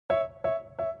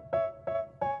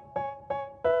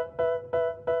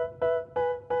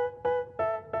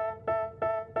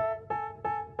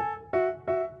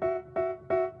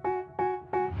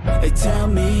They tell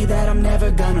me that I'm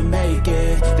never gonna make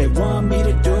it. They want me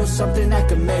to do something that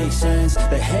could make sense.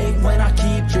 They hate when I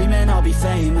keep dreaming I'll be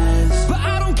famous, but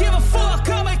I don't give a fuck,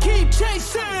 I'ma keep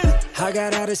chasing. I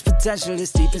got all this potential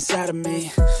that's deep inside of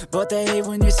me, but they hate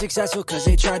when you're successful cause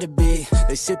they try to be.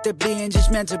 They sit there being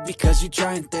judgmental because you're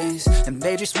trying things, and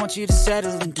they just want you to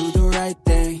settle and do the right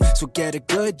thing. So get a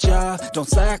good job, don't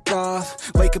slack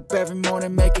off. Wake up every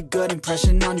morning, make a good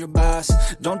impression on your boss.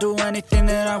 Don't do anything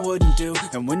that I wouldn't do,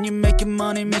 and when you're making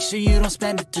money, make sure you don't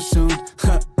spend it too soon.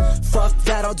 Fuck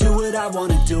that, I'll do what I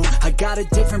wanna do. I got a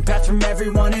different path from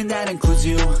everyone, and that includes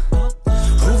you.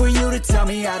 Who are you to tell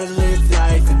me how to live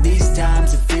life? In these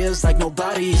times it feels like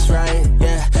nobody's right,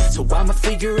 yeah. So I'ma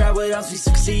figure out what else we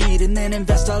succeed, and then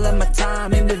invest all of my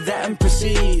time into that and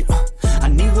proceed. I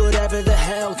need whatever the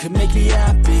hell could make me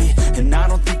happy, and I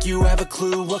don't think you have a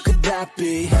clue what could that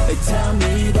be. They tell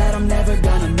me that I'm never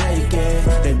gonna make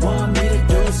it. They want me to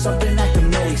do something that could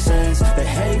make sense. They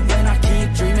hate when I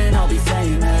keep dreaming I'll be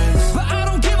famous, but I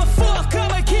don't give a fuck,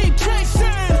 I'ma keep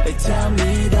chasing. They tell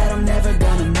me that I'm never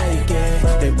gonna make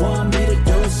it. They want me to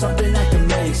do something that can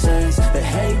make sense. They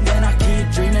hate when I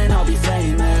keep dreaming I'll be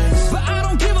famous, but I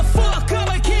don't give a fuck,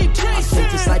 I'ma keep chasing. I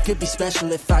think this life could be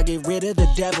special if I get rid of the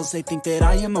devils. They think that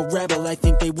I am a rebel, I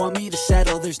think they want me to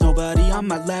settle. There's nobody on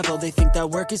my level. They think that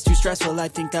work is too stressful, I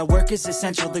think that work is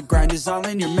essential. The grind is all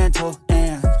in your mental,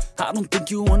 and I don't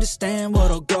think you understand what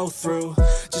I'll go through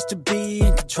just to be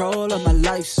in control of my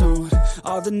life soon.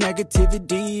 All the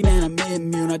negativity, man, I'm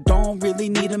immune. I don't really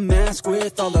need a mask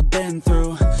with all I've been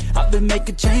through. I've been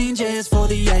making changes for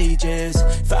the ages.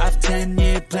 5-10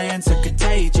 year plans are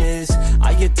contagious.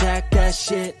 I attack that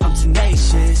shit, I'm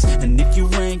tenacious. And if you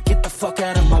ain't, get the fuck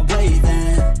out of my way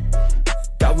then.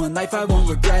 Got one life, I won't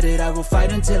regret it. I will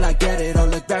fight until I get it. I'll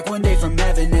look back one day from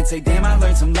heaven and say, damn, I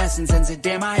learned some lessons. And say,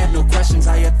 damn, I had no questions.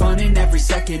 I had fun in every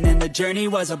second, and the journey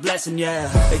was a blessing, yeah.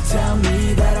 They tell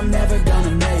me that I'm never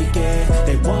gonna make it.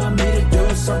 They want me to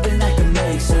do something that can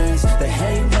make sense. They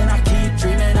hate when I